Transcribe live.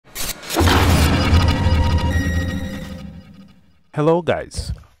Hello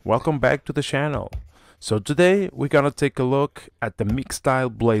guys, welcome back to the channel. So today we're gonna take a look at the Mixtile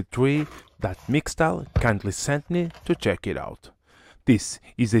Blade 3 that Mixtile kindly sent me to check it out. This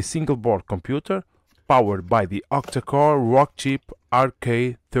is a single board computer powered by the octa-core Rockchip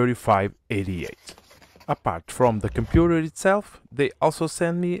RK3588. Apart from the computer itself, they also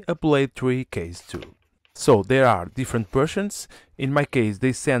sent me a Blade 3 case too. So there are different versions. In my case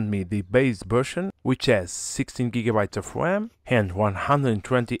they sent me the base version, which has 16 GB of RAM and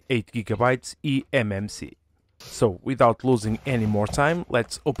 128 GB eMMC. So without losing any more time,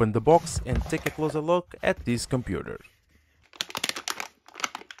 let's open the box and take a closer look at this computer.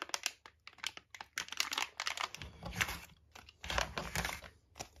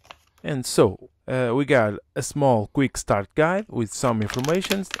 And so we got a small quick start guide with some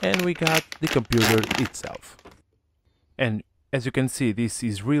information, and we got the computer itself. And as you can see, this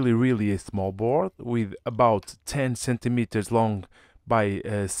is really a small board with about 10 centimeters long by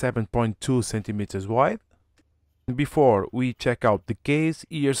 7.2 centimeters wide. Before we check out the case,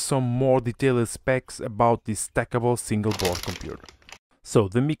 here's some more detailed specs about this stackable single board computer. So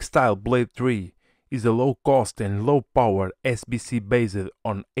the Mixtile Blade 3 is a low-cost and low-power SBC based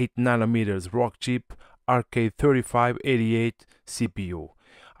on 8nm Rockchip RK3588 CPU.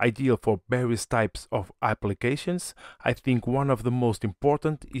 Ideal for various types of applications. I think one of the most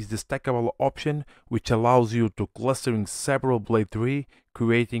important is the stackable option, which allows you to clustering several Blade 3,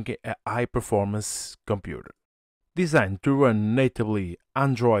 creating a high-performance computer. Designed to run natively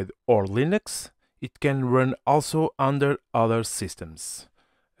Android or Linux, it can run also under other systems.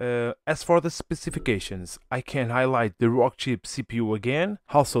 As for the specifications, I can highlight the Rockchip CPU again,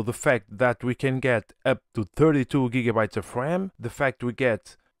 also the fact that we can get up to 32 GB of RAM, the fact we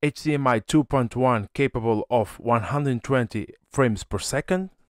get HDMI 2.1 capable of 120 frames per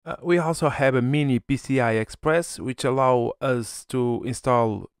second. We also have a mini PCI Express, which allow us to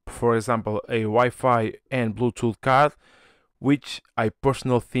install, for example, a Wi-Fi and Bluetooth card, which I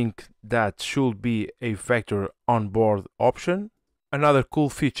personally think that should be a factor on-board option. Another cool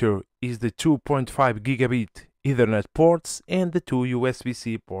feature is the 2.5 gigabit Ethernet ports and the 2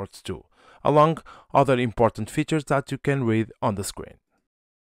 USB-C ports too, along other important features that you can read on the screen.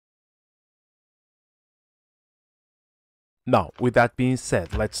 Now, with that being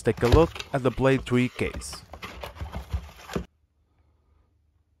said, let's take a look at the Blade 3 case.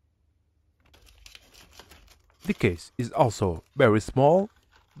 The case is also very small,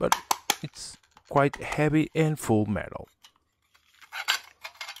 but it's quite heavy and full metal.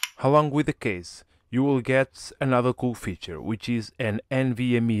 Along with the case, you will get another cool feature, which is an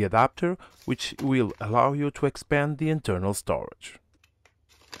NVMe adapter, which will allow you to expand the internal storage.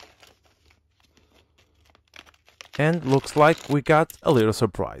 And looks like we got a little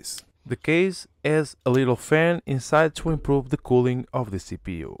surprise. The case has a little fan inside to improve the cooling of the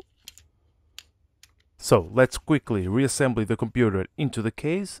CPU. So let's quickly reassemble the computer into the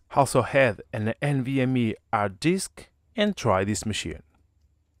case, also add an NVMe hard disk, and try this machine.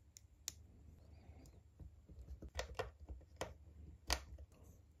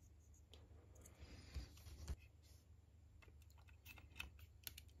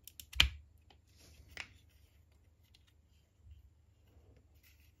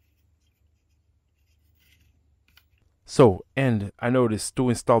 So, and I noticed to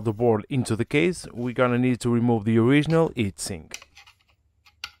install the board into the case, we're gonna need to remove the original heatsink.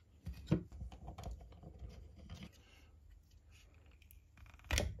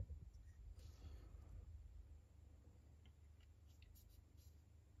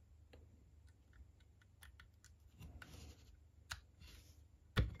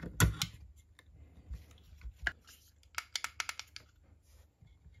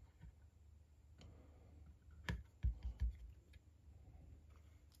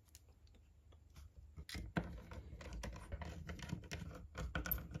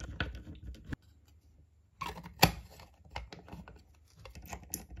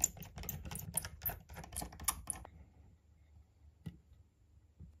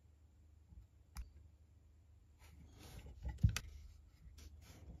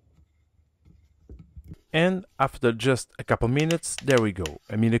 And after just a couple minutes, there we go,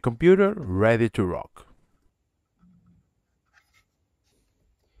 a mini computer ready to rock.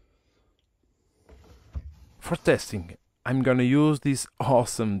 For testing, I'm gonna use this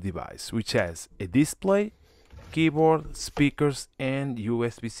awesome device, which has a display, keyboard, speakers and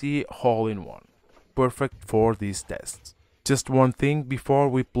USB-C all in one. Perfect for these tests. Just one thing before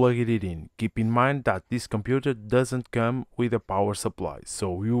we plug it in. Keep in mind that this computer doesn't come with a power supply,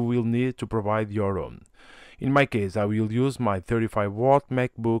 so you will need to provide your own. In my case, I will use my 35-watt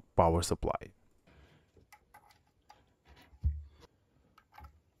MacBook power supply.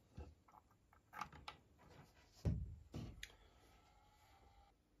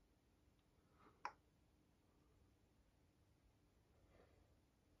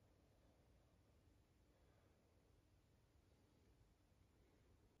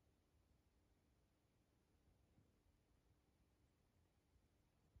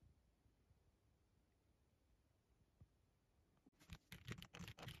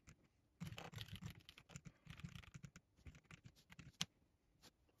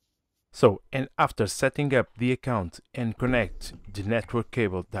 So, and after setting up the account and connect the network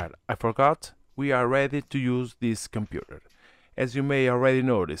cable that I forgot, we are ready to use this computer. As you may already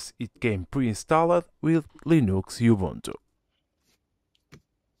notice, it came pre-installed with Linux Ubuntu.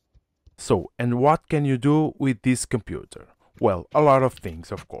 So, and what can you do with this computer? Well, a lot of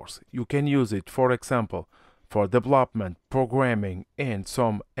things, of course. You can use it, for example, for development, programming, and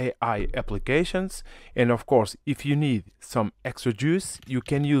some AI applications. And of course, if you need some extra juice, you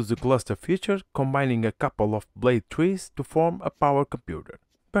can use the cluster feature, combining a couple of blade trees to form a power computer.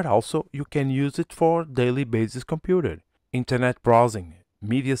 But also, you can use it for daily basis computer, internet browsing,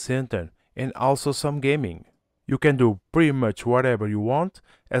 media center, and also some gaming. You can do pretty much whatever you want,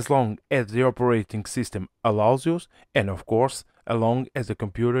 as long as the operating system allows you, and of course, as long as the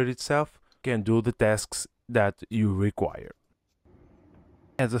computer itself can do the tasks that you require.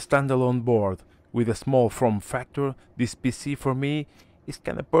 As a standalone board with a small form factor, this PC for me is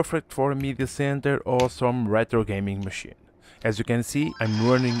kinda perfect for a media center or some retro gaming machine. As you can see, I'm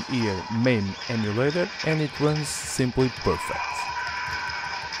running here MAME emulator and it runs simply perfect.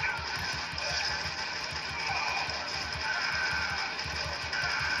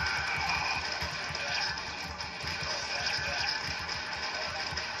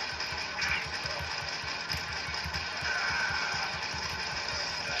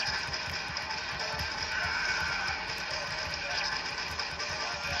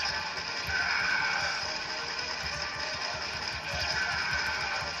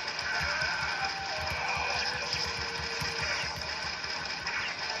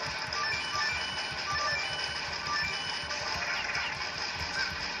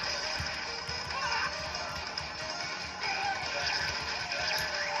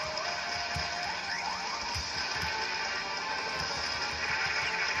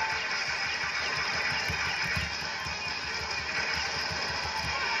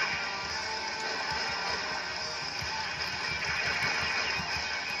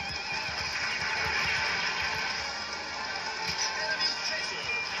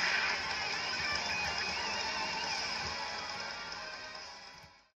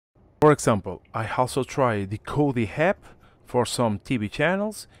 For example, I also try the Kodi app for some TV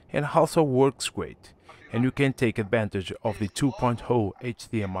channels and also works great. And you can take advantage of the 2.0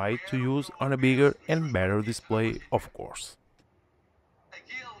 HDMI to use on a bigger and better display, of course.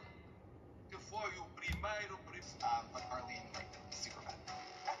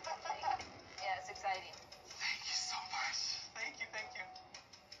 Yeah, it's exciting. Thank you so much. Thank you, thank you.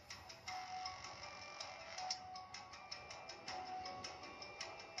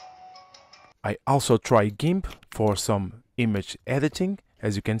 I also try GIMP for some image editing,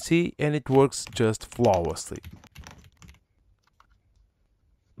 as you can see, and it works just flawlessly.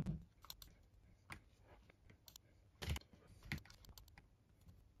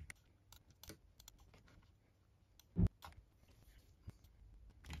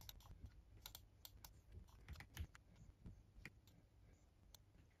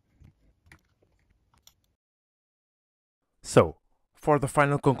 So, for the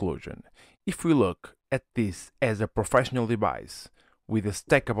final conclusion, if we look at this as a professional device with a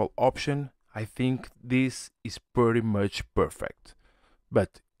stackable option, I think this is pretty much perfect.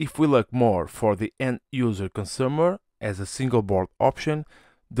 But if we look more for the end user consumer as a single board option,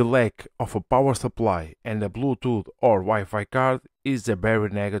 the lack of a power supply and a Bluetooth or Wi-Fi card is a very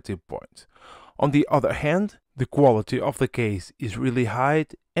negative point. On the other hand, the quality of the case is really high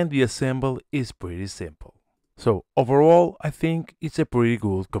and the assembly is pretty simple. So overall, I think it's a pretty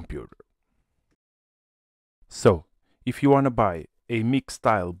good computer. So, if you want to buy a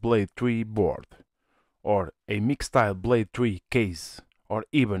Mixtile Blade 3 board, or a Mixtile Blade 3 case, or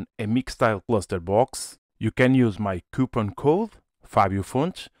even a Mixtile cluster box, you can use my coupon code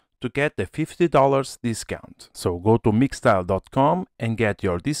FabioFunt to get a $50 discount. So go to mixtile.com and get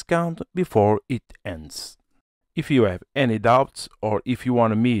your discount before it ends. If you have any doubts or if you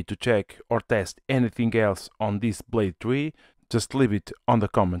want me to check or test anything else on this Blade 3, just leave it on the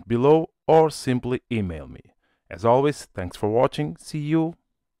comment below or simply email me. As always, thanks for watching, see you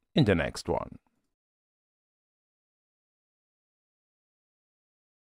in the next one.